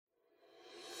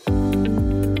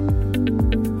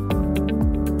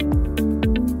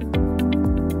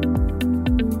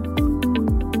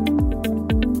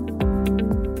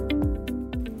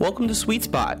Welcome to Sweet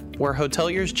Spot, where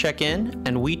hoteliers check in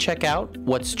and we check out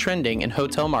what's trending in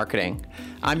hotel marketing.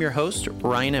 I'm your host,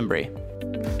 Ryan Embry.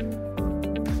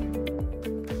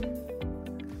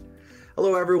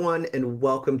 Hello, everyone, and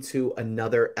welcome to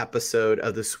another episode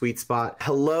of the Sweet Spot.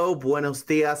 Hello, buenos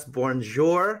dias,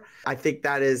 bonjour. I think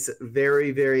that is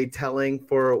very, very telling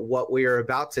for what we are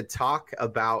about to talk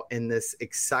about in this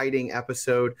exciting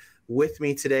episode. With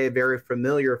me today, a very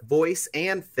familiar voice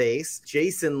and face,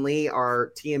 Jason Lee,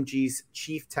 our TMG's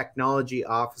Chief Technology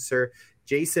Officer.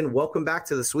 Jason, welcome back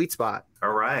to the Sweet Spot.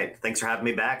 All right. Thanks for having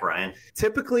me back, Ryan.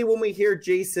 Typically, when we hear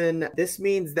Jason, this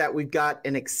means that we've got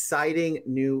an exciting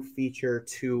new feature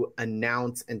to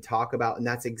announce and talk about, and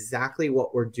that's exactly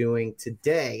what we're doing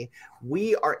today.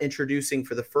 We are introducing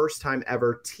for the first time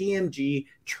ever TMG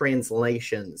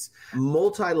Translations,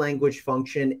 multi-language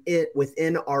function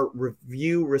within our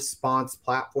review response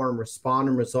platform, Respond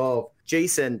and Resolve.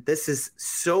 Jason, this is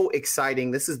so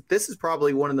exciting. This is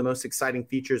probably one of the most exciting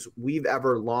features we've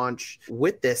ever launched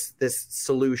with this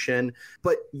solution.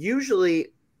 But usually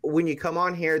when you come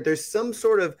on here, there's some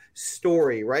sort of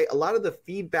story, right? A lot of the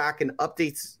feedback and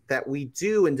updates that we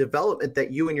do and development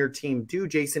that you and your team do,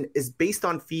 Jason, is based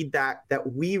on feedback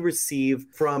that we receive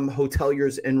from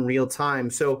hoteliers in real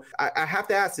time. So I have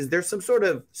to ask, is there some sort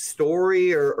of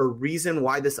story or reason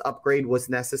why this upgrade was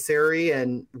necessary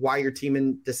and why your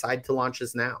team decided to launch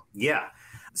this now? Yeah.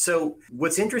 So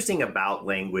what's interesting about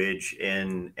language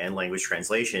and language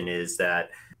translation is that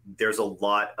there's a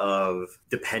lot of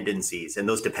dependencies, and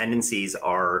those dependencies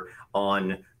are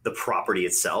on the property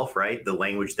itself, right? The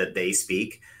language that they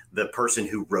speak, the person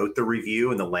who wrote the review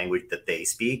and the language that they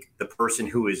speak, the person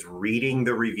who is reading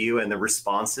the review and the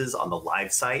responses on the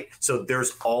live site. So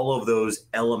there's all of those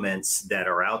elements that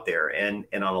are out there. And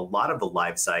on a lot of the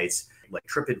live sites, like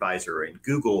TripAdvisor and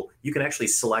Google, you can actually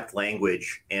select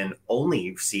language and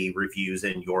only see reviews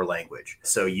in your language.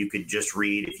 So you could just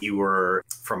read, if you were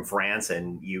from France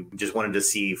and you just wanted to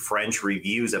see French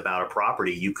reviews about a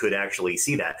property, you could actually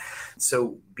see that.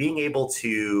 So being able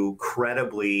to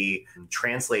credibly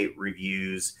translate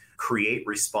reviews, create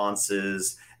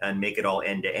responses, and make it all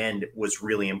end-to-end was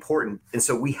really important. And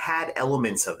so we had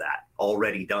elements of that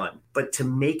already done. But to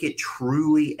make it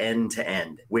truly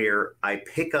end-to-end, where I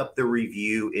pick up the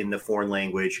review in the foreign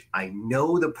language, I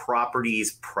know the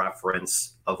property's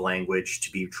preference of language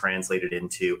to be translated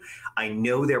into, I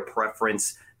know their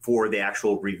preference for the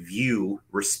actual review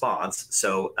response.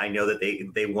 So I know that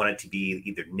they want it to be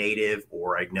either native,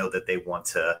 or I know that they want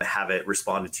to have it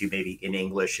responded to maybe in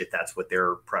English if that's what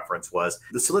their preference was.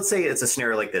 So let's say it's a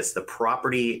scenario like this. The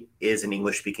property is an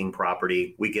English-speaking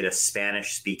property. We get a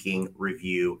Spanish-speaking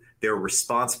review. Their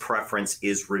response preference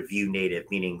is review native,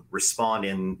 meaning respond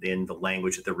in the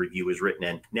language that the review is written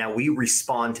in. Now we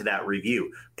respond to that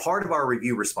review. Part of our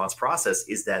review response process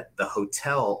is that the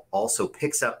hotel also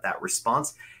picks up that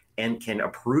response and can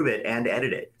approve it and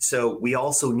edit it. So we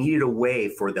also needed a way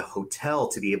for the hotel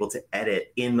to be able to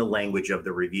edit in the language of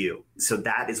the review. So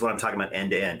that is what I'm talking about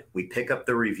end to end. We pick up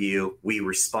the review, we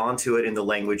respond to it in the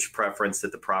language preference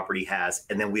that the property has,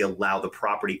 and then we allow the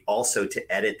property also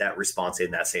to edit that response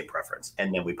in that same preference,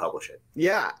 and then we publish it.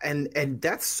 Yeah, and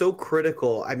that's so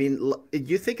critical. I mean,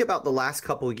 you think about the last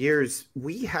couple of years,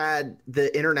 we had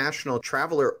the international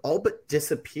traveler all but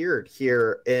disappeared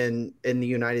here in the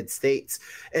United States.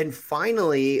 And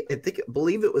finally,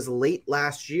 believe it was late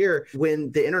last year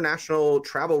when the international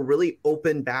travel really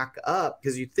opened back up,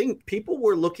 because you think people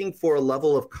were looking for a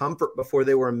level of comfort before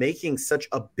they were making such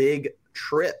a big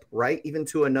trip, right? Even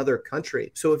to another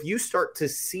country. So if you start to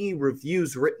see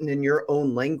reviews written in your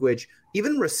own language,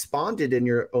 even responded in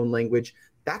your own language,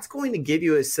 that's going to give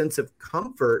you a sense of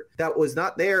comfort that was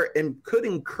not there and could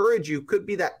encourage you, could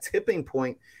be that tipping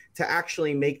point to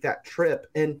actually make that trip.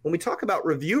 And when we talk about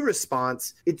review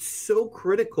response, it's so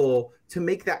critical to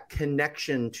make that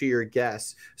connection to your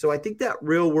guests. So I think that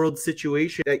real world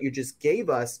situation that you just gave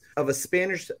us of a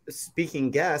Spanish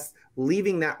speaking guest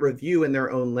leaving that review in their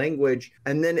own language,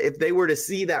 and then if they were to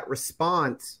see that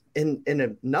response in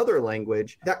another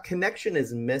language, that connection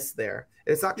is missed there.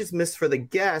 And it's not just missed for the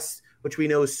guests, which we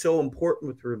know is so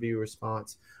important with review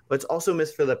response, but it's also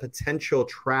missed for the potential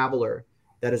traveler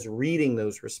that is reading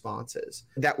those responses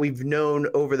that we've known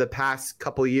over the past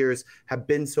couple of years have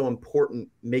been so important,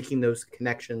 making those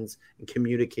connections and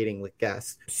communicating with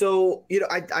guests. So,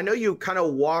 I know you kind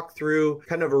of walk through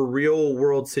kind of a real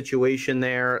world situation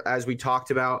there, as we talked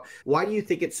about. Why do you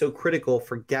think it's so critical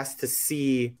for guests to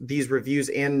see these reviews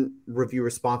and review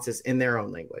responses in their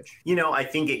own language? I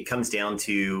think it comes down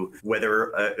to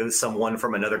whether someone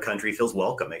from another country feels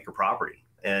welcome at your property.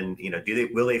 And,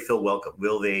 will they feel welcome?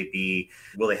 Will they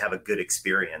have a good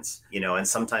experience? And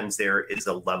sometimes there is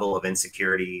a level of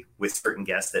insecurity with certain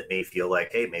guests that may feel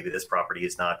like, hey, maybe this property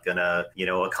is not gonna,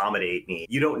 accommodate me.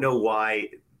 You don't know why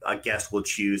a guest will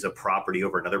choose a property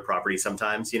over another property.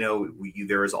 Sometimes,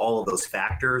 there is all of those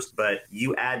factors, but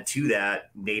you add to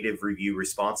that native review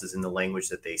responses in the language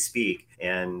that they speak.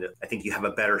 And I think you have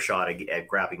a better shot at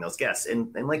grabbing those guests.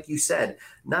 And like you said,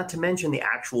 not to mention the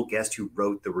actual guest who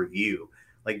wrote the review,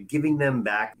 like giving them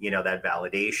back, that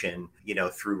validation,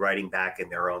 through writing back in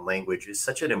their own language is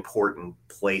such an important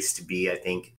place to be, I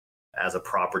think, as a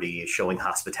property, showing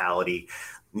hospitality,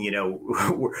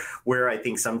 where I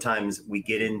think sometimes we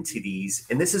get into these,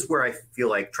 and this is where I feel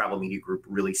like Travel Media Group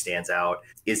really stands out,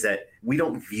 is that we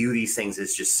don't view these things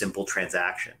as just simple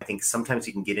transaction. I think sometimes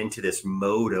you can get into this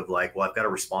mode of like, well, I've got to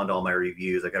respond to all my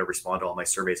reviews, I've got to respond to all my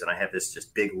surveys, and I have this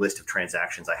just big list of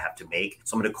transactions I have to make.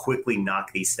 So I'm going to quickly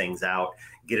knock these things out,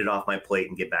 get it off my plate,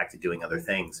 and get back to doing other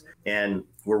things. And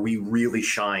where we really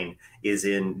shine is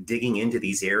in digging into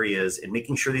these areas and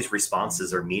making sure these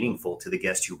responses are meaningful to the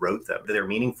guest who wrote them, that they're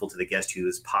meaningful to the guest who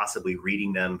is possibly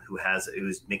reading them,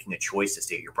 who's making a choice to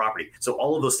stay at your property. So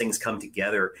all of those things come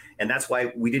together. And that's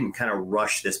why we didn't kind of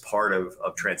rush this part of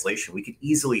translation. We could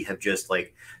easily have just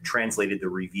like translated the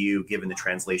review, given the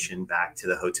translation back to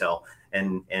the hotel,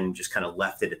 and just kind of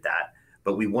left it at that.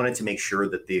 But we wanted to make sure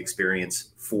that the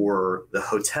experience for the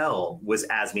hotel was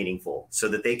as meaningful, so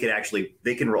that they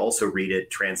can also read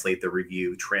it, translate the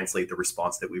review, translate the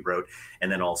response that we wrote,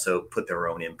 and then also put their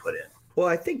own input in. Well,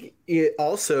 I think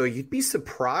you'd be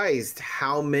surprised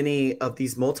how many of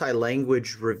these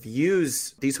multi-language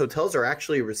reviews these hotels are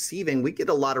actually receiving. We get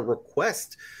a lot of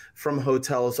requests from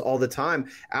hotels all the time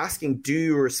asking, do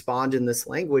you respond in this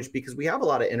language? Because we have a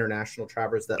lot of international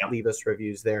travelers that leave us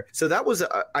reviews there. So that was,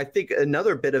 I think,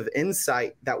 another bit of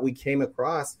insight that we came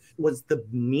across was the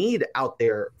need out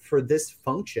there for this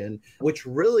function, which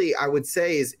really, I would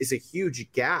say, is a huge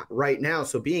gap right now.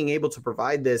 So being able to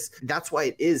provide this, that's why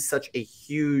it is such a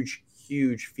huge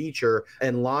feature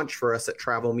and launch for us at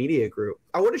Travel Media Group.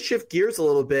 I want to shift gears a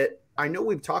little bit. I know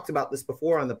we've talked about this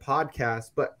before on the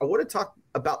podcast, but I want to talk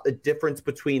about the difference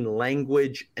between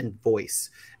language and voice.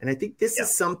 And I think this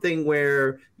is something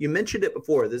where you mentioned it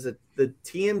before. There's the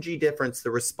TMG difference,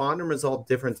 the respond and resolve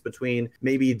difference between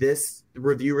maybe this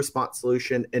review response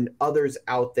solution and others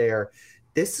out there.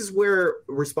 This is where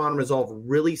respond and resolve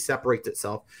really separates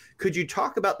itself. Could you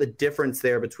talk about the difference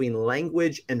there between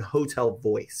language and hotel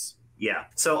voice? Yeah.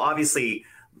 So obviously,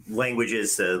 language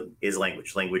is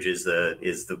language. Language is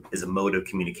a mode of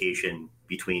communication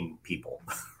between people,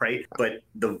 right? But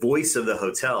the voice of the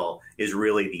hotel is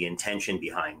really the intention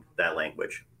behind that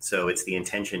language. So it's the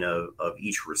intention of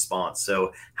each response.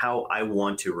 So how I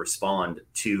want to respond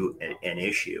to an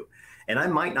issue. And I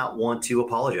might not want to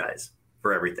apologize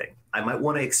for everything. I might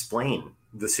want to explain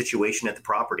the situation at the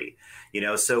property,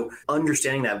 so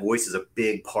understanding that voice is a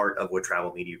big part of what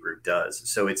Travel Media Group does.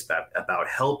 So it's about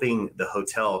helping the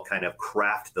hotel kind of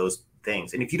craft those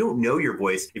things. And if you don't know your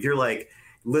voice, if you're like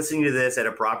listening to this at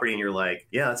a property and you're like,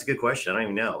 yeah, that's a good question, I don't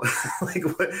even know.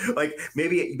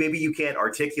 maybe you can't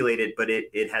articulate it, but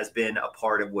it has been a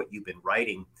part of what you've been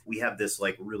writing. We have this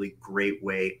like really great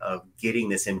way of getting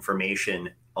this information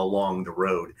along the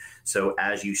road. So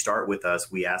as you start with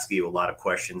us, we ask you a lot of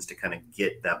questions to kind of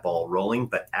get that ball rolling.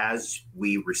 But as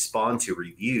we respond to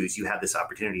reviews, you have this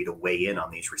opportunity to weigh in on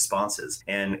these responses.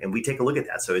 And we take a look at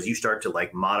that. So as you start to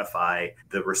like modify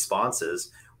the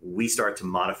responses, we start to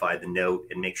modify the note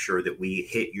and make sure that we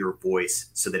hit your voice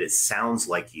so that it sounds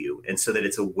like you and so that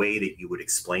it's a way that you would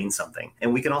explain something.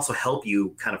 And we can also help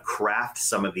you kind of craft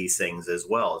some of these things as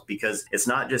well, because it's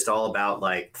not just all about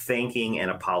like thanking and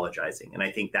apologizing. And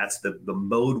I think that's the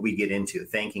mode we get into,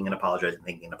 thanking and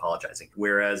apologizing.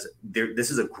 Whereas this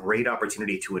is a great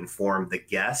opportunity to inform the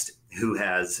guest who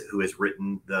has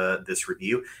written this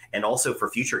review, and also for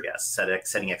future guests,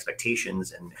 setting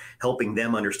expectations and helping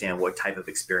them understand what type of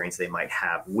experience they might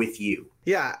have with you.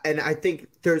 Yeah, and I think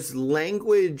there's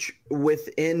language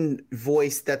within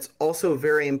voice that's also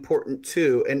very important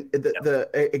too. And the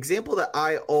example that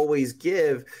I always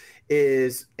give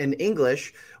is in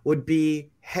English would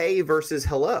be hey versus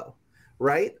hello,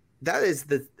 right? That is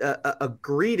a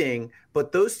greeting,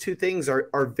 but those two things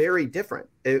are very different.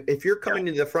 If you're coming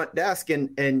to the front desk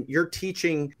and you're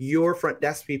teaching your front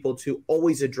desk people to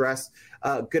always address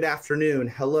good afternoon,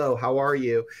 hello, how are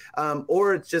you?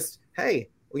 Or it's just, hey,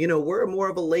 we're more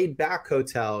of a laid back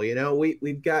hotel.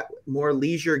 We've got more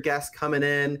leisure guests coming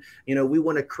in. We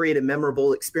want to create a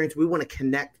memorable experience. We want to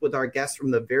connect with our guests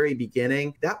from the very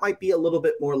beginning. That might be a little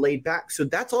bit more laid back. So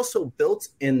that's also built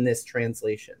in this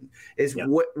translation is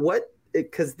what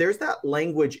because there's that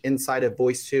language inside of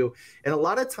voice too. And a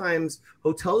lot of times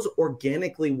hotels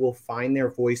organically will find their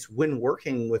voice when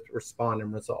working with Respond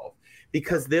and Resolve,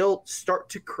 because they'll start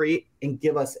to create and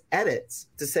give us edits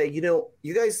to say,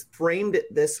 you guys framed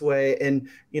it this way, and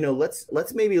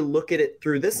let's maybe look at it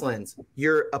through this lens.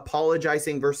 You're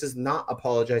apologizing versus not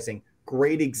apologizing.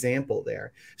 Great example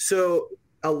there. So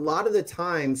a lot of the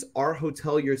times our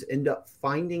hoteliers end up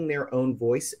finding their own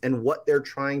voice and what they're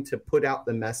trying to put out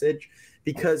the message.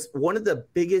 Because one of the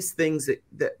biggest things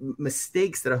that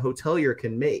mistakes that a hotelier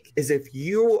can make is if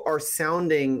you are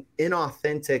sounding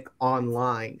inauthentic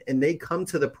online and they come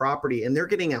to the property and they're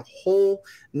getting a whole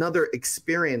nother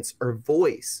experience or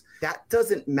voice that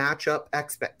doesn't match up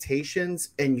expectations,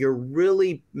 and you're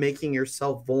really making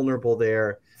yourself vulnerable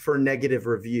there for negative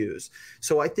reviews.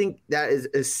 So I think that is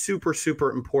a super,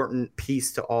 super important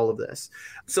piece to all of this.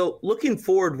 So looking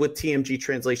forward with TMG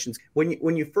translations,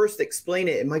 when you first explain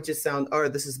it, it might just sound, oh,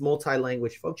 this is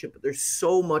multi-language function, but there's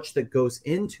so much that goes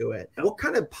into it. What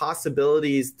kind of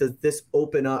possibilities does this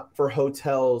open up for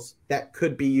hotels that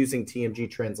could be using TMG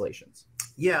translations?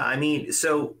 Yeah, I mean,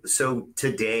 so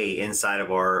today inside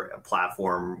of our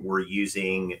platform, we're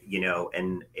using,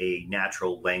 a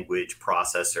natural language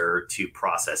processor to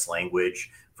process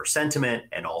language for sentiment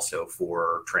and also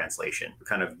for translation. We're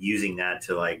kind of using that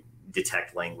to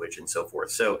detect language and so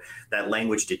forth. So that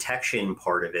language detection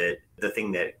part of it, the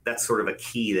thing that's sort of a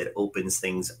key that opens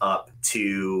things up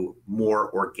to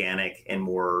more organic and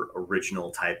more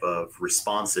original type of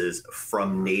responses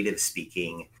from native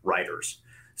speaking writers.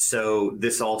 So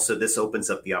this opens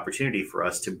up the opportunity for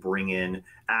us to bring in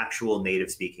actual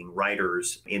native speaking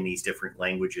writers in these different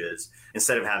languages.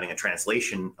 Instead of having a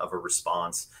translation of a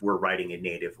response, we're writing it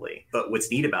natively. But what's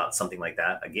neat about something like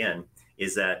that, again,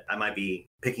 is that I might be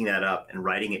picking that up and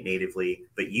writing it natively,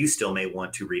 but you still may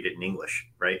want to read it in English,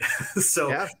 right? So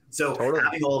totally.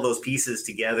 Having all those pieces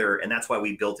together, and that's why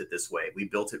we built it this way. We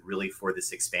built it really for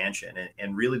this expansion,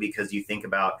 and really because you think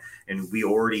about, and we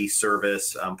already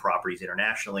service properties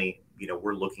internationally,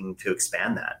 we're looking to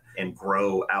expand that and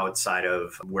grow outside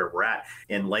of where we're at.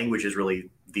 And language is really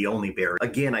the only barrier.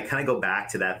 Again, I kind of go back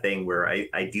to that thing where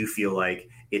I do feel like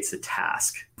it's a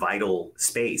task, vital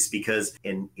space, because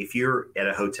if you're at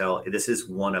a hotel, this is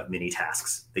one of many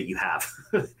tasks that you have.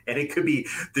 And it could be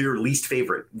your least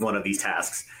favorite one of these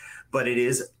tasks, but it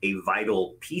is a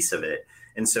vital piece of it.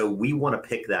 And so we want to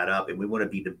pick that up, and we want to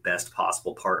be the best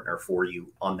possible partner for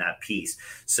you on that piece.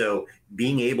 So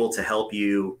being able to help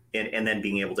you and then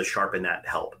being able to sharpen that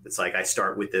help. It's like I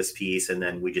start with this piece and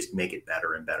then we just make it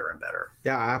better and better and better.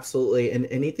 Yeah, absolutely. And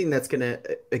anything that's going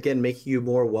to, again, make you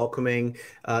more welcoming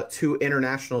to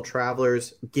international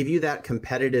travelers, give you that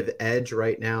competitive edge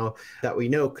right now that we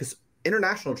know, because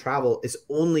international travel is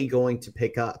only going to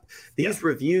pick up. These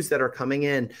reviews that are coming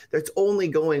in, it's only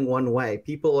going one way.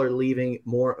 People are leaving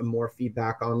more and more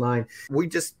feedback online. We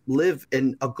just live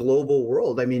in a global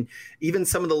world. I mean, even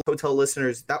some of the hotel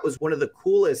listeners, that was one of the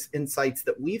coolest insights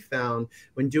that we found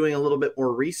when doing a little bit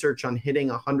more research on hitting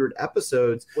 100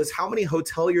 episodes, was how many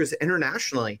hoteliers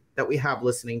internationally that we have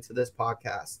listening to this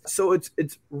podcast. So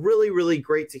it's really, really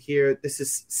great to hear. This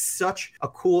is such a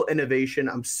cool innovation.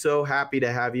 I'm so happy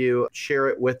to have you share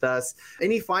it with us.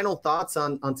 Any final thoughts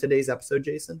on today's episode,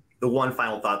 Jason? The one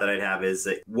final thought that I'd have is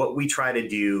that what we try to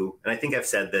do, and I think I've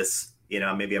said this,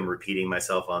 maybe I'm repeating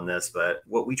myself on this, but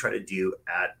what we try to do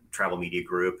at Travel Media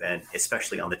Group, and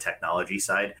especially on the technology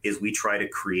side, is we try to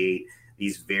create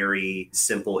these very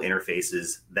simple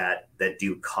interfaces that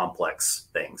do complex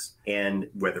things. And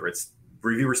whether it's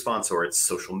review response or it's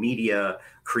social media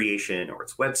creation or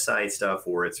it's website stuff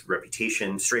or it's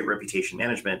straight reputation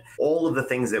management, all of the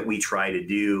things that we try to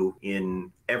do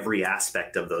in every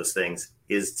aspect of those things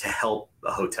is to help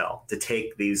a hotel, to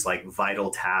take these vital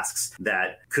tasks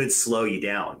that could slow you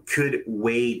down, could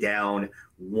weigh down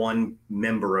one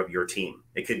member of your team.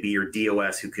 It could be your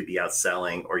DOS who could be out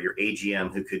selling, or your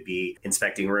AGM who could be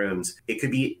inspecting rooms. It could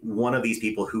be one of these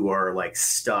people who are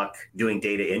stuck doing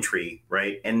data entry,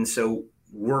 right? And so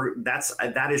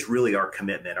that is really our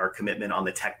commitment. Our commitment on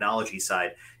the technology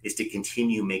side is to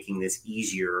continue making this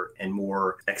easier and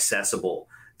more accessible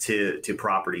to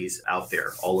properties out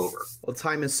there all over. Well,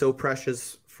 time is so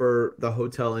precious for the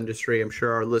hotel industry. I'm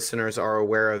sure our listeners are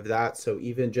aware of that. So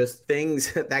even just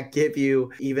things that give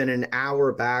you even an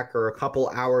hour back or a couple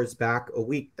hours back a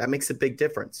week, that makes a big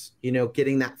difference.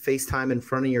 Getting that FaceTime in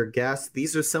front of your guests.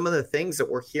 These are some of the things that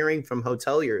we're hearing from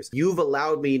hoteliers. You've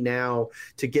allowed me now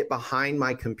to get behind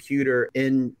my computer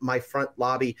in my front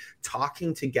lobby,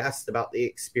 talking to guests about the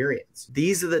experience.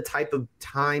 These are the type of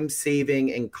time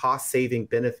saving and cost saving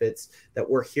benefits that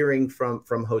we're hearing from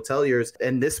hoteliers.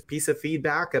 And this piece of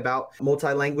feedback feedback about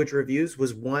multi-language reviews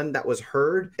was one that was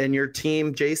heard. And your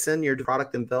team, Jason, your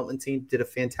product and development team, did a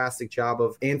fantastic job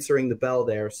of answering the bell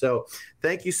there. So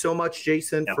thank you so much,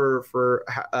 Jason, for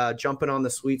jumping on the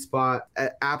Sweet Spot.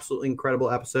 Absolutely incredible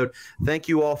episode. Thank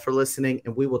you all for listening,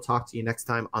 and we will talk to you next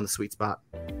time on the Sweet Spot.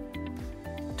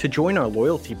 To join our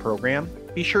loyalty program,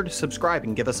 be sure to subscribe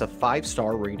and give us a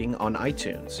 5-star rating on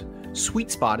iTunes. Sweet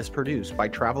Spot is produced by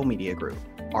Travel Media Group.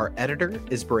 Our editor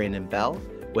is Brandon Bell,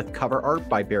 with cover art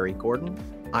by Barry Gordon.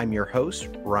 I'm your host,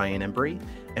 Ryan Embry,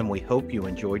 and we hope you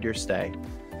enjoyed your stay.